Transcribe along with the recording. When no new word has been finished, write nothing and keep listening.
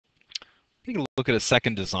Take a look at a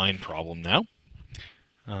second design problem now.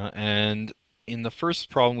 And in the first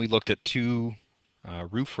problem, we looked at two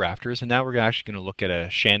roof rafters, and now we're actually going to look at a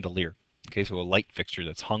chandelier. Okay, so a light fixture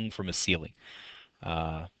that's hung from a ceiling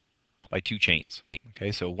by two chains.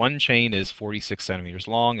 Okay, so one chain is 46 centimeters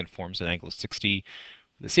long and forms an angle of 60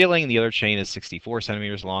 with the ceiling, and the other chain is 64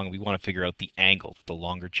 centimeters long. We want to figure out the angle the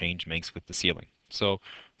longer chain makes with the ceiling. So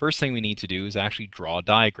first thing we need to do is actually draw a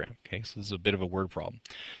diagram. Okay, so this is a bit of a word problem.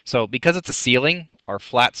 So because it's a ceiling, our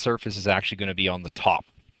flat surface is actually going to be on the top.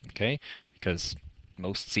 Okay, because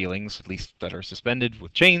most ceilings, at least that are suspended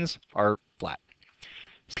with chains, are flat.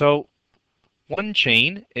 So one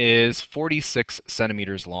chain is 46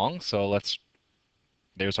 centimeters long. So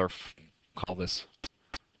there's our, call this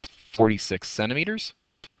 46 centimeters.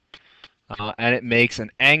 And it makes an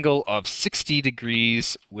angle of 60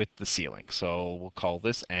 degrees with the ceiling. So we'll call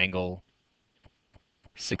this angle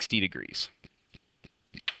 60 degrees.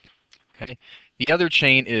 Okay. The other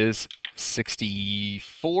chain is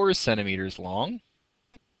 64 centimeters long.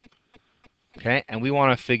 Okay, and we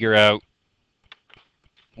want to figure out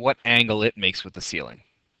what angle it makes with the ceiling.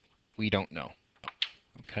 We don't know.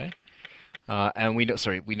 Okay, and we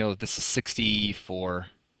know that this is 64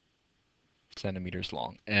 centimeters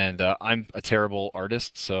long. And I'm a terrible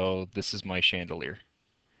artist, so this is my chandelier.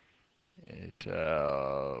 It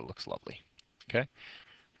looks lovely. Okay,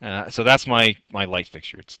 so that's my light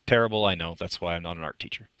fixture. It's terrible, I know. That's why I'm not an art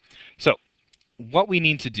teacher. So what we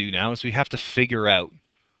need to do now is we have to figure out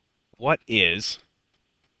what is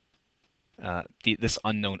this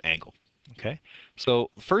unknown angle. Okay, so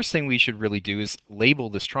the first thing we should really do is label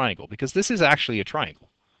this triangle because this is actually a triangle.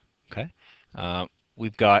 Okay,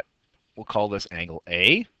 we've got, we'll call this angle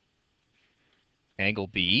A, angle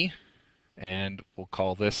B, and we'll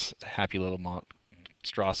call this happy little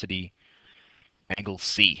monstrosity angle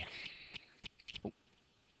C.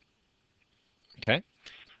 Okay,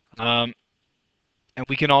 and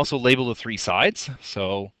we can also label the three sides.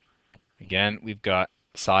 So again, we've got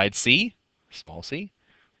side C, small c.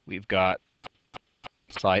 We've got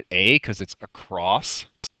side A because it's across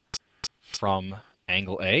from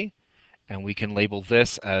angle A, and we can label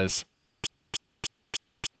this as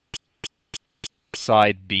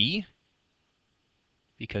side B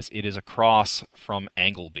because it is across from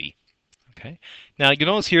angle B. Okay. Now you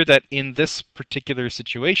notice here that in this particular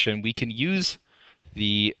situation, we can use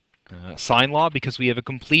the sine law because we have a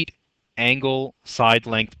complete angle side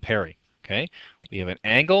length pairing. Okay. We have an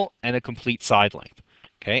angle and a complete side length.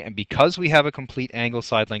 Okay. And because we have a complete angle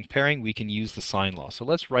side length pairing, we can use the sine law. So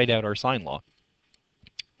let's write out our sine law.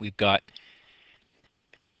 We've got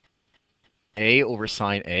A over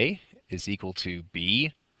sine A is equal to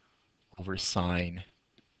B over sine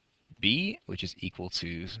B, which is equal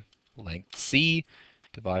to length C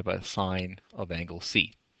divided by the sine of angle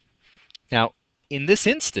C. Now, in this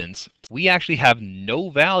instance, we actually have no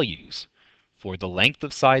values for the length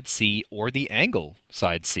of side C or the angle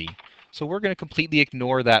side C. So we're going to completely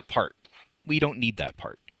ignore that part. We don't need that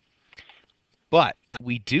part. But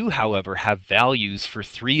we do, however, have values for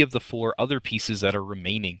 3 of the 4 other pieces that are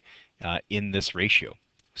remaining in this ratio.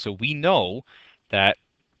 So we know that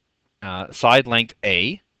side length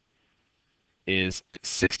A is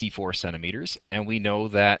 64 centimeters, and we know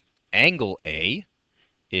that angle A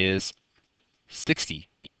is 60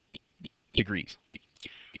 degrees.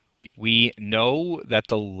 We know that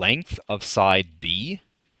the length of side B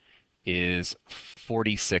is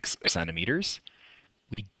 46 centimeters.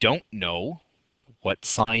 We don't know what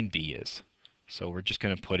sine B is. So we're just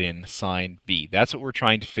going to put in sine B. That's what we're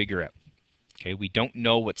trying to figure out. Okay, we don't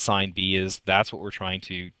know what sine B is. That's what we're trying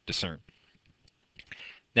to discern.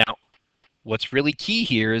 Now, what's really key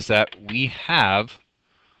here is that we have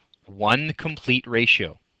one complete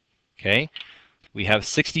ratio. Okay, we have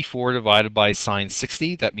 64 divided by sine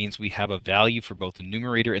 60. That means we have a value for both the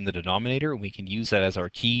numerator and the denominator, and we can use that as our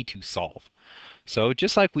key to solve. So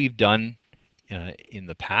just like we've done in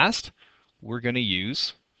the past, we're going to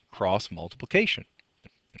use cross multiplication.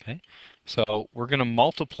 Okay, so we're going to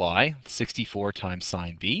multiply 64 times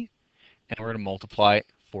sine B, and we're going to multiply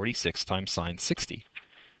 46 times sine 60.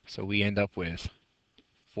 So we end up with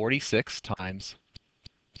 46 times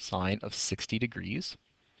sine of 60 degrees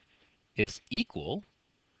is equal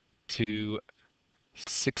to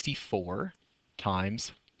 64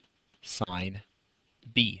 times sine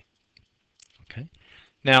B. Okay.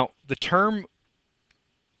 Now, the term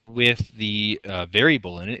with the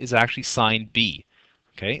variable in it is actually sine B.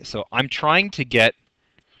 Okay, so I'm trying to get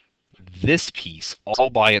this piece all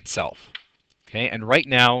by itself. Okay, and right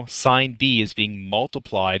now sine B is being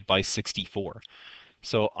multiplied by 64.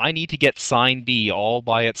 So I need to get sine B all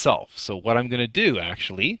by itself. So what I'm going to do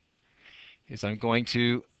actually is I'm going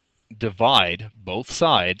to divide both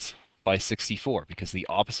sides by 64, because the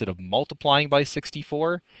opposite of multiplying by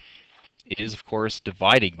 64 is, of course,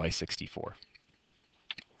 dividing by 64.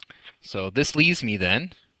 So this leaves me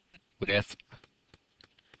then with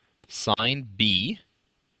sine B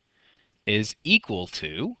is equal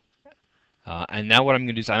to, and now what I'm going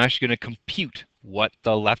to do is I'm actually going to compute what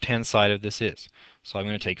the left-hand side of this is. So I'm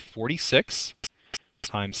going to take 46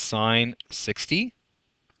 times sine 60,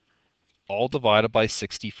 all divided by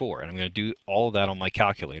 64. And I'm going to do all of that on my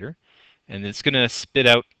calculator. And it's going to spit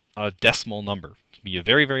out a decimal number. It can be a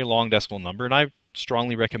very, very long decimal number. And I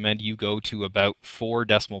strongly recommend you go to about 4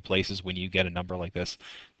 decimal places when you get a number like this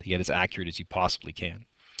to get as accurate as you possibly can.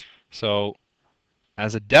 So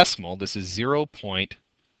as a decimal, this is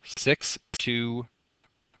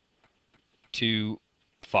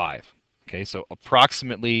 0.6225. Okay, so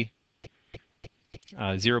approximately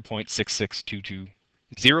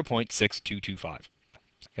 0.6225.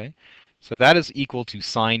 Okay, so that is equal to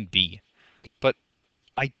sine B. But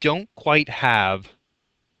I don't quite have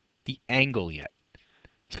the angle yet.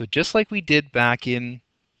 So just like we did back in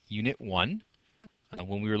Unit 1,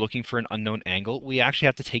 when we were looking for an unknown angle, we actually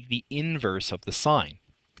have to take the inverse of the sine.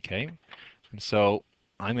 Okay, and so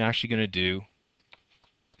I'm actually going to do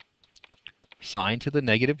sine to the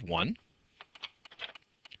negative 1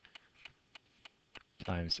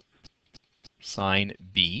 times sine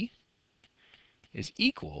B is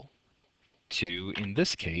equal to, in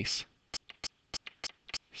this case,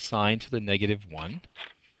 sine to the negative 1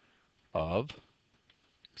 of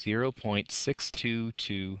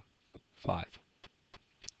 0.6225.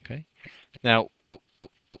 Okay. Now,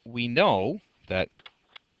 we know that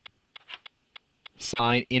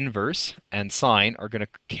sine inverse and sine are going to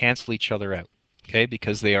cancel each other out, okay,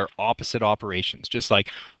 because they are opposite operations, just like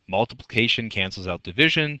multiplication cancels out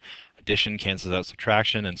division, addition cancels out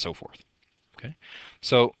subtraction, and so forth. Okay,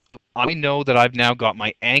 so I know that I've now got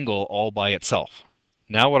my angle all by itself.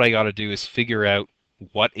 Now what I got to do is figure out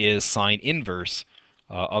what is sine inverse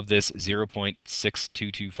of this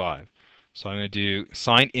 0.6225. So I'm going to do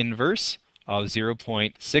sine inverse of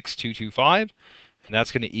 0.6225, and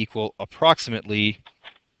that's going to equal approximately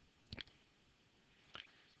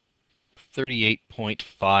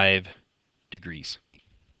 38.5 degrees.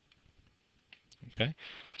 Okay,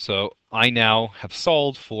 so I now have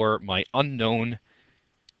solved for my unknown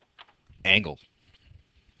angle.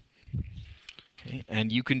 Okay,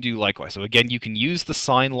 and you can do likewise. So again, you can use the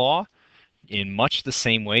sine law in much the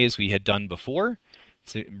same way as we had done before.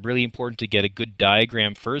 It's really important to get a good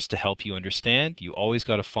diagram first to help you understand. You always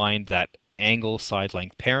got to find that angle side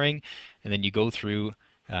length pairing, and then you go through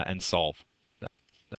and solve.